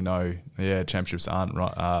obviously we know, championships aren't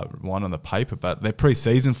won on the paper, but their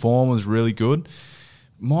pre-season form was really good.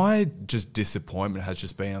 My just disappointment has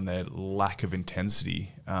just been on their lack of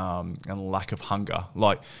intensity and lack of hunger.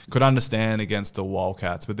 Like, could understand against the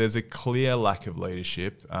Wildcats, but there's a clear lack of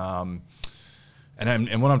leadership. And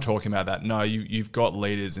when I'm talking about that, no, you've got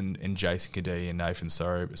leaders in Jason Kadee and Nathan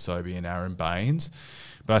Sobey and Aaron Baines,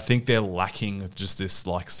 but I think they're lacking just this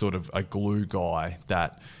like sort of a glue guy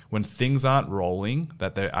that when things aren't rolling,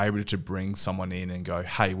 that they're able to bring someone in and go,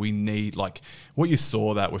 hey, we need, like what you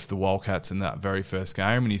saw that with the Wildcats in that very first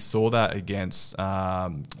game, and you saw that against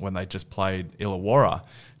when they just played Illawarra.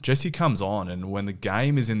 Jesse comes on, and when the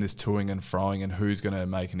game is in this toing and froing and who's going to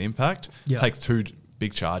make an impact, takes 2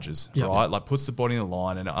 big charges, right? Like puts the body in the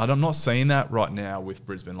line, and I'm not seeing that right now with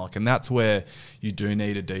Brisbane. Like, and that's where you do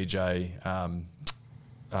need a DJ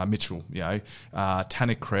Mitchell,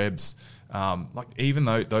 Tanner Krebs. Like, even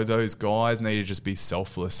though those guys need to just be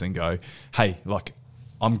selfless and go, hey, like,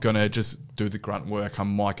 I'm gonna just do the grunt work. I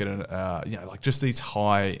might get like just these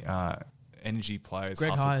high energy players,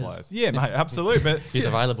 Greg hustle Hires. players. Yeah, mate, absolutely. But He's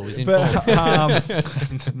available. He's in but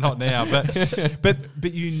form. not now.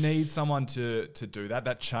 But you need someone to do that.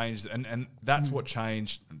 That changed, and that's what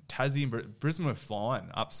changed. Tassie and Brisbane were flying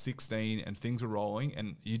up 16, and things were rolling,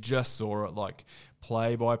 and you just saw it like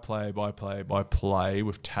play by play by play by play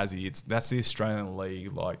with Tassie. That's the Australian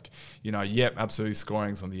League. Like, yep, absolutely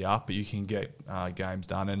scoring's on the up, but you can get games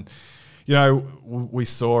done. And we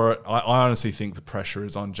saw it. I honestly think the pressure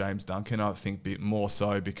is on James Duncan. I think more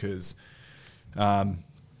so because,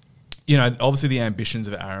 obviously the ambitions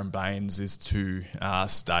of Aaron Baines is to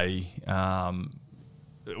stay,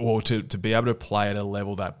 or to be able to play at a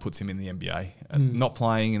level that puts him in the NBA. And not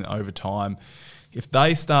playing in overtime. If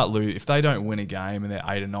they if they don't win a game and they're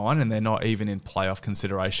 8 or 9 and they're not even in playoff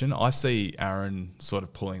consideration, I see Aaron sort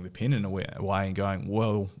of pulling the pin in a way and going,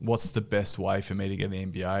 well, what's the best way for me to get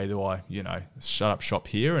in the NBA? Do I, shut up shop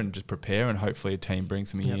here and just prepare and hopefully a team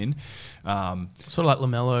brings me in? Sort of like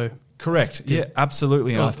LaMelo. Correct. Yeah,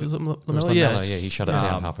 absolutely. And Is it It was LaMelo? LaMelo, Yeah. he shut it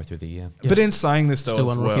down halfway through the year. But in saying this, though,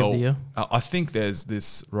 Still as won Rookie of the Year. I think there's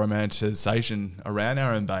this romanticization around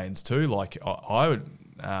Aaron Baines too. Like, I would...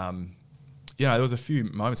 there was a few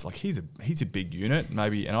moments like he's a big unit,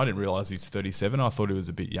 maybe, and I didn't realise he's 37. I thought he was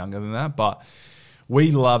a bit younger than that. But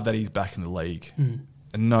we love that he's back in the league,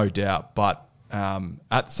 no doubt. But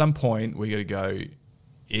at some point, we got to go,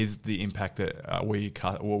 is the impact that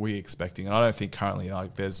we're expecting? And I don't think currently,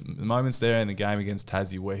 like, there's moments there in the game against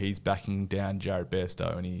Tassie where he's backing down Jared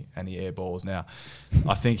Bairstow and he airballs. Now,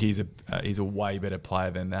 I think he's a way better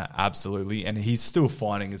player than that, absolutely, and he's still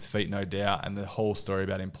finding his feet, no doubt. And the whole story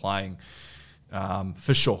about him playing.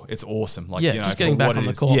 For sure, it's awesome. Like, just getting back on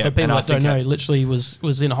the court. For people that don't know, he literally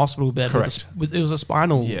was in a hospital bed. Correct. It was a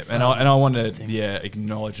spinal. Yeah, and I want to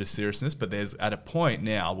acknowledge the seriousness, but there's at a point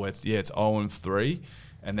now where it's 0-3,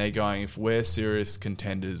 and they're going, if we're serious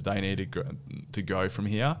contenders, they need to go from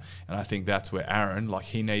here. And I think that's where Aaron, like,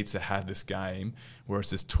 he needs to have this game where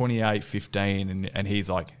it's just 28-15, and he's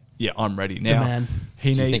like, yeah, I'm ready now. Man. Do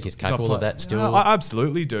you think he's capable of that still? I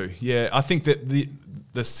absolutely do. Yeah, I think that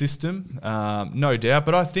the system, no doubt,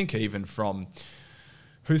 but I think even from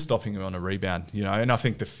who's stopping him on a rebound, and I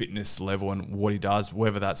think the fitness level and what he does,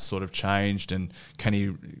 whether that's sort of changed, and can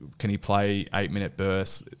he play 8-minute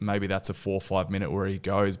bursts? Maybe that's a 4 or 5 minute where he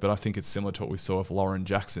goes, but I think it's similar to what we saw with Lauren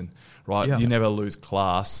Jackson, right? Yeah. You never lose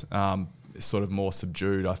class, sort of more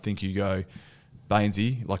subdued. I think you go,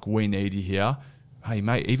 Bainesy, like, we need you here. Hey,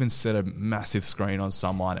 mate, even set a massive screen on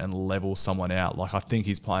someone and level someone out. Like, I think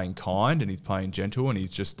he's playing kind and he's playing gentle and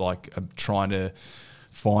he's just, like, trying to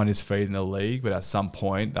find his feet in the league. But at some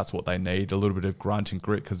point, that's what they need, a little bit of grunt and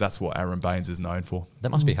grit, because that's what Aaron Baines is known for. That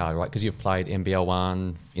must be hard, right? Because you've played NBL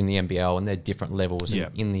 1 in the NBL and they're different levels. Yeah.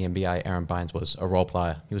 And in the NBA, Aaron Baines was a role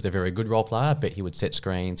player. He was a very good role player, but he would set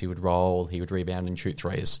screens, he would roll, he would rebound and shoot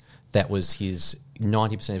threes. That was his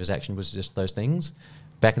 90% of his action was just those things.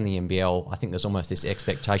 Back in the NBL, I think there's almost this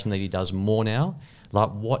expectation that he does more now.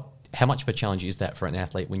 Like, how much of a challenge is that for an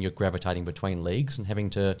athlete when you're gravitating between leagues and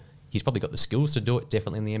having to... He's probably got the skills to do it,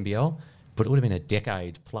 definitely in the NBL, but it would have been a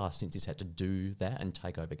decade plus since he's had to do that and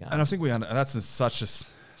take over games. And I think and that's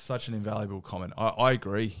such an invaluable comment. I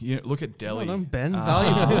agree. Look at Delhi. Well done, Ben.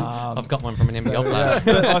 Valuable. I've got one from an NBL player.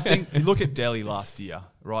 But I think you look at Delhi last year,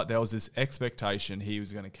 right? There was this expectation he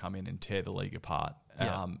was going to come in and tear the league apart.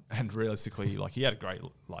 Yeah. And realistically, like, he had a great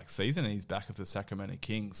season, and he's back with the Sacramento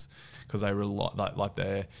Kings because they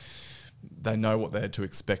they know what they had to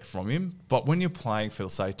expect from him. But when you're playing for,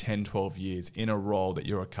 say, 10, 12 years in a role that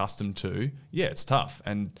you're accustomed to, yeah, it's tough.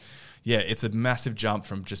 And yeah, it's a massive jump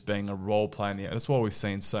from just being a role player. That's why we've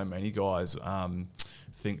seen so many guys.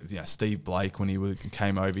 Steve Blake, when he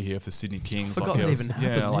came over here for the Sydney Kings,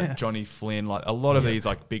 Johnny Flynn, like a lot of these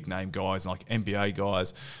like big name guys, like NBA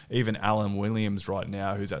guys, even Alan Williams right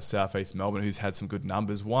now, who's at Southeast Melbourne, who's had some good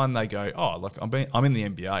numbers. One, they go, oh, look, I'm in the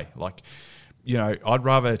NBA. Like, I'd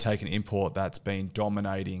rather take an import that's been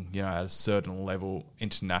dominating, at a certain level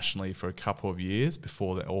internationally for a couple of years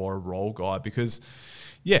or a role guy, because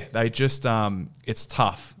yeah, they just it's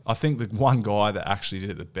tough. I think the one guy that actually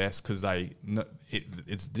did it the best, because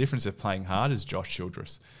it's the difference of playing hard, is Josh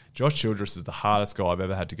Childress. Josh Childress is the hardest guy I've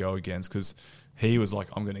ever had to go against, because he was like,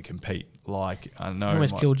 I'm going to compete. Like, I know.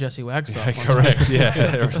 Almost killed Jesse Wagstaff. Yeah, correct,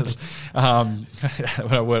 yeah.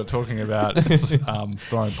 When we're talking about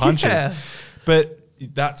throwing punches. Yeah. But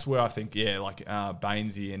that's where I think,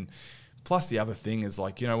 Bainesy, and plus the other thing is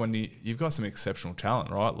like, when you've got some exceptional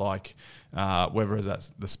talent, right? Like whether it's at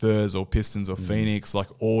the Spurs or Pistons or Phoenix, like,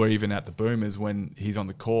 or even at the Boomers when he's on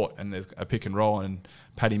the court and there's a pick and roll and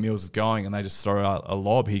Paddy Mills is going and they just throw out a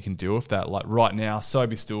lob, he can deal with that. Like right now,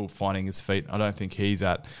 Sobey's still finding his feet. I don't think he's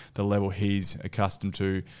at the level he's accustomed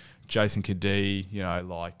to. Jason Kadee,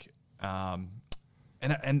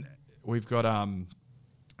 and we've got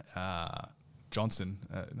Johnson,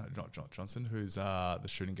 not Johnson, who's the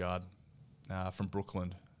shooting guard from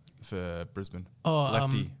Brooklyn for Brisbane.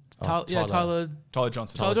 Lefty. Tyler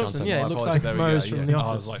Johnson. Tyler Johnson, yeah, My it looks apologies. like There we Mose go, from yeah. The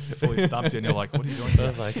I was Office. like fully stumped you and you're like, what are you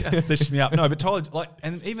doing here? Stitched me up. No, but Tyler,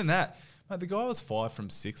 and even that, mate, the guy was 5 from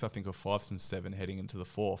 6, I think, or 5 from 7 heading into the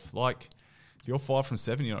fourth. Like, if you're 5 from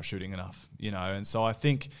 7, you're not shooting enough, and so I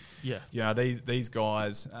think, these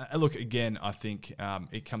guys. Look, again, I think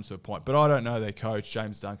it comes to a point, but I don't know their coach.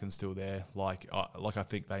 James Duncan's still there. I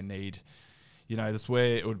think they need. That's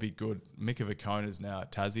where it would be good. Mika Vakona's now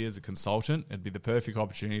at Tassie as a consultant. It'd be the perfect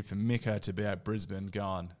opportunity for Mika to be at Brisbane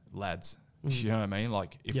going, lads. You know what I mean?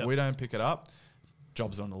 Like, if we don't pick it up,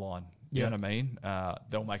 jobs on the line. You know what I mean?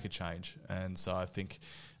 They'll make a change. And so I think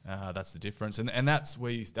that's the difference. And that's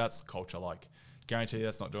that's culture. Like, guarantee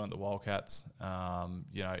that's not doing it at the Wildcats.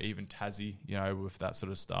 Even Tassie, with that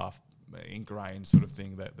sort of staff, ingrained sort of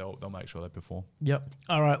thing, that they'll make sure they perform. Yep.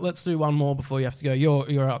 All right, let's do one more before you have to go.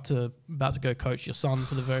 You're about to go coach your son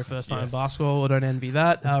for the very first time in basketball. I don't envy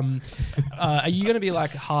that. Are you going to be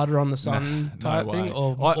like harder on the son type thing,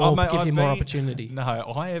 or give him more opportunity? No,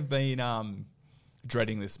 I have been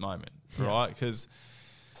dreading this moment, right? Because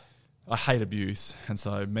I hate abuse, and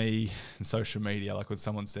so me and social media, like when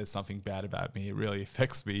someone says something bad about me, it really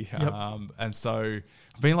affects me. Yep. And so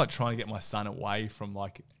I've been like trying to get my son away from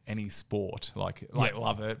like any sport, like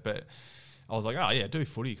love it, but I was like, oh yeah, do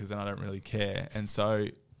footy because then I don't really care. And so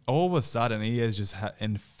all of a sudden he is just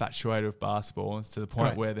infatuated with basketball. It's to the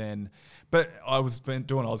point where then, but I was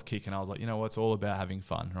kicking. I was like, it's all about having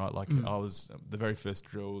fun, right? Like I was the very first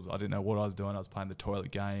drills. I didn't know what I was doing. I was playing the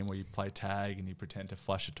toilet game where you play tag and you pretend to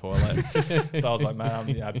flush a toilet. So I was like, man, I'm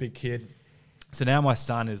a big kid. So now my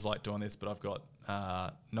son is like doing this, but I've got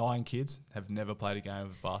 9 kids, have never played a game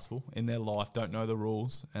of basketball in their life, don't know the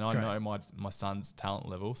rules. And I know my son's talent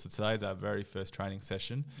level. So today's our very first training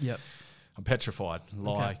session. Yep. I'm petrified.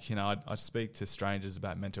 I speak to strangers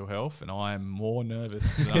about mental health and I am more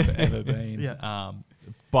nervous than I've ever been.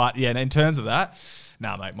 But in terms of that,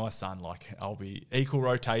 mate, my son, I'll be equal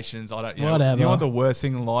rotations. I don't, Whatever. What the worst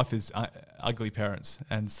thing in life is ugly parents.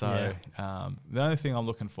 And so the only thing I'm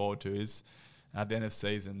looking forward to is at the end of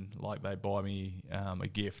season, they buy me a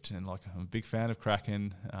gift, and I'm a big fan of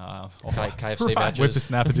Kraken. KFC badges.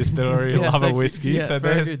 Whippersnapper Distillery, love a whiskey. Yeah, so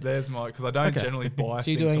very there's my, because I don't generally buy so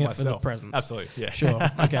things you're doing for it myself. for the presents. Absolutely, yeah. Sure.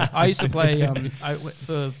 Okay. I used to play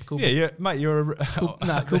for cool. Yeah, mate, you're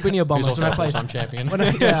Coolbinia Bombers. Who's also when I a played full-time champion.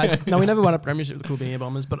 we never won a premiership with the Coolbinia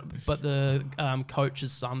Bombers, but the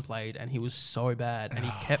coach's son played, and he was so bad, and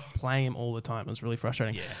he kept playing him all the time. It was really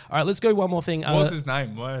frustrating. Yeah. All right, let's go one more thing. What's his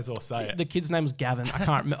name? Might as well say it. The kid's name was Gavin. I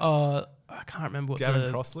can't remember what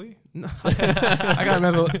Gavin Crossley? I can't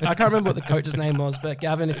remember what the coach's name was, but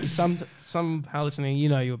Gavin, if you're somehow listening,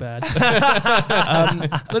 you're bad.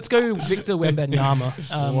 Let's go Victor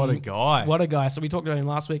Wembanyama. What a guy. What a guy. So we talked about him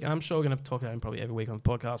last week, and I'm sure we're going to talk about him probably every week on the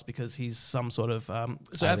podcast because he's some sort of...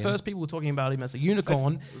 so at first people were talking about him as a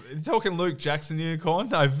unicorn. You're talking Luke Jackson unicorn?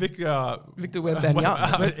 No, Victor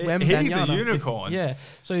Wembanyama. He's a unicorn. Yeah.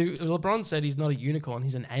 So LeBron said he's not a unicorn,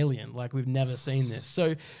 he's an alien. We've never seen this.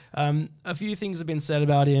 So a few things have been said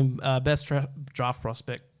about him. Best draft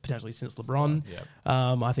prospect potentially since LeBron. Yep.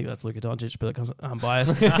 I think that's Luka Doncic, but I'm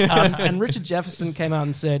biased. And Richard Jefferson came out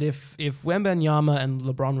and said if Wembanyama and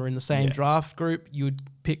LeBron were in the same draft group, you would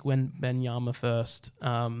pick Wembanyama first,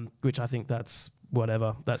 which I think that's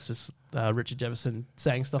whatever. That's just Richard Jefferson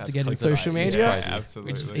saying stuff to get in social media. Crazy.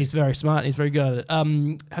 Absolutely. He's very smart. He's very good at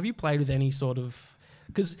it. Have you played with any sort of...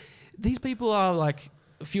 Because these people are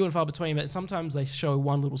few and far between, but sometimes they show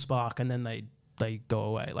one little spark and then they go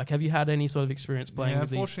away. Have you had any sort of experience playing with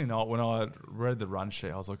these? Unfortunately not. When I read the run sheet,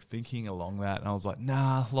 I was thinking along that, and I was like,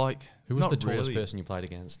 nah, who was the tallest person you played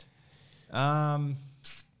against? Tom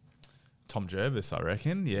Jervis, I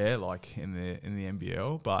reckon. Yeah, in the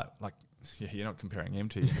NBL, but you're not comparing him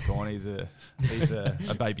to unicorn. He's a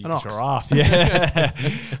baby giraffe.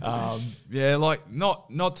 Yeah,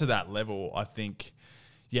 not to that level. I think.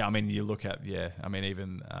 Yeah, you look at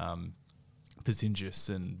even Porzingis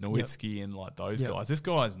and Nowitzki and those guys. This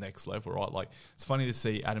guy's next level, right? It's funny to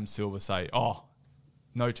see Adam Silver say, "Oh,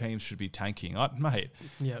 no teams should be tanking. Mate,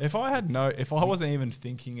 Yeah. if I wasn't even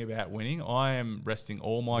thinking about winning, I am resting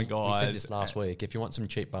all my guys. We said this last week. If you want some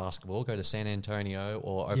cheap basketball, go to San Antonio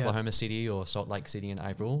or Oklahoma City or Salt Lake City in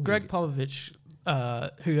April. Greg Popovich,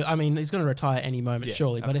 who, I mean, he's going to retire any moment,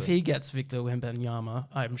 surely. But if he gets Victor Wembanyama,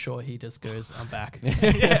 I'm sure he just goes, I'm back.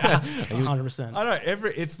 100%. I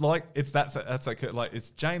know that's like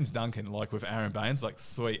it's James Duncan, like with Aaron Baines, like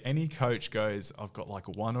sweet. Any coach goes, I've got like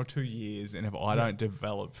 1 or 2 years, and if I don't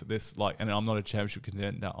develop this, like, and I'm not a championship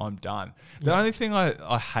contender, I'm done. The only thing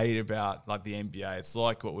I hate about like the NBA, it's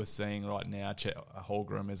like what we're seeing right now. Chet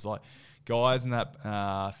Holmgren is like guys in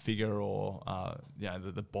that figure or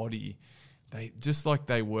the body. They just like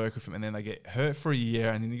they work with him, and then they get hurt for a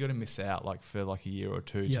year, and then you got to miss out like for like a year or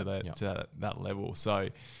two to that level. So,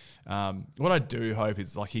 what I do hope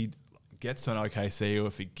is like he gets to an OKC or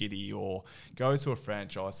a Giddy or goes to a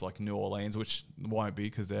franchise like New Orleans, which won't be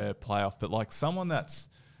because they're playoff, but like someone that's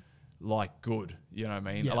like good, you know what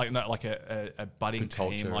I mean? Yeah. Like not like a budding Good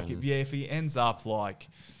culture team. Like and- if he ends up like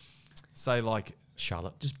say like.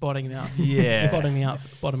 Charlotte. Just bottoming out. Yeah. bottoming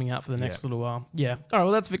out for the next little while. Yeah. All right,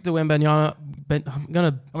 well, that's Victor Wembanyama. I'm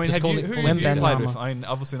going to... I mean, just who have you Wembanyama. played with? I mean,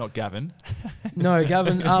 obviously not Gavin. No,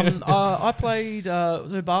 Gavin. I played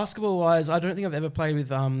so basketball wise. I don't think I've ever played with.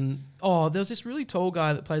 There was this really tall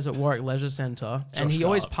guy that plays at Warwick Leisure Centre, and he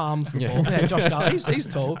always palms the ball. Yeah, Josh Garland. He's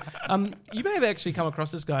tall. You may have actually come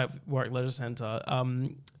across this guy at Warwick Leisure Centre.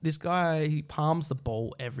 This guy, he palms the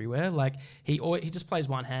ball everywhere. Like he just plays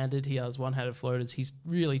one-handed. He has one-handed floaters. He's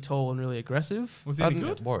really tall and really aggressive. Was he any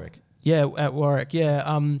good? Warwick. Yeah, at Warwick.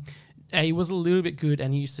 Yeah. He was a little bit good,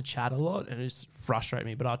 and he used to chat a lot, and it just frustrated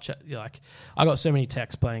me. But I got so many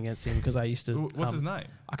texts playing against him because I used to. What's his name?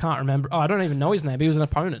 I can't remember. Oh, I don't even know his name. He was an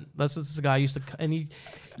opponent. That's the guy I used to, and he,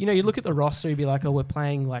 you look at the roster, you'd be like, oh, we're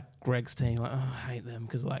playing like Greg's team. Like, oh, I hate them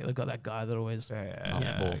because like they've got that guy that always.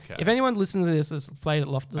 Okay. If anyone listens to this that's played at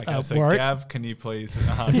Loftus, So Warwick, Gav, can you please?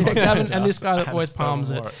 Gavin and this guy that always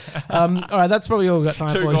palms it. All right, that's probably all we've got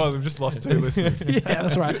time Two for. guys, we've just lost 2 listeners. Yeah,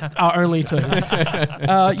 that's right. Our only 2.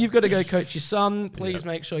 You've got to go coach your son. Please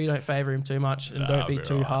make sure you don't favour him too much and don't be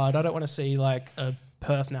too hard. I don't want to see like a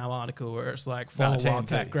Perth Now article where it's like former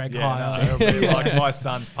Wildcat Greg Hire. It'll be like my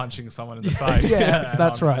son's punching someone in the face. Yeah,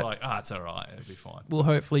 that's I'm right. Just like, it's all right. It'll be fine. Well,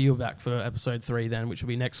 hopefully you're back for episode 3 then, which will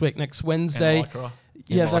be next week, next Wednesday. And Lycra.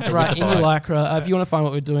 Yeah, that's right. In your Lycra. If you want to find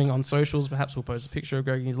what we're doing on socials, perhaps we'll post a picture of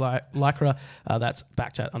Greg in his Lycra. That's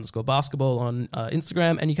backchat_basketball on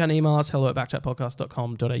Instagram. And you can email us,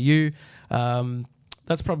 hello@backchatpodcast.com.au.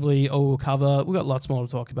 That's probably all we'll cover. We've got lots more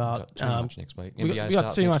to talk about. Got too much next week. We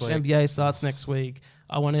got too much. Week. NBA starts next week.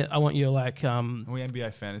 I want you like. Are we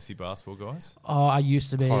NBA fantasy basketball guys? Oh, I used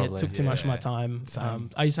to be. Horribly. It took too much of my time. Same.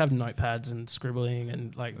 I used to have notepads and scribbling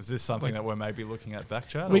and like. Is this something that we're maybe looking at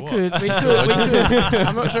backchat? We could.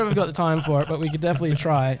 I'm not sure if we've got the time for it, but we could definitely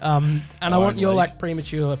try. And I want your like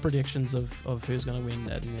premature predictions of who's going to win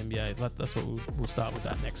at the NBA. That's what we'll start with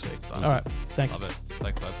that next week. All right. Thanks. Love it.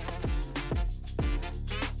 Thanks, lads.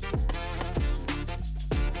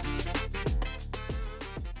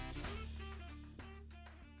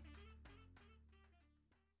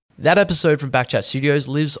 That episode from Backchat Studios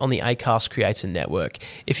lives on the Acast Creator Network.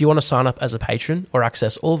 If you want to sign up as a patron or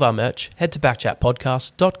access all of our merch, head to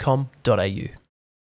backchatpodcast.com.au.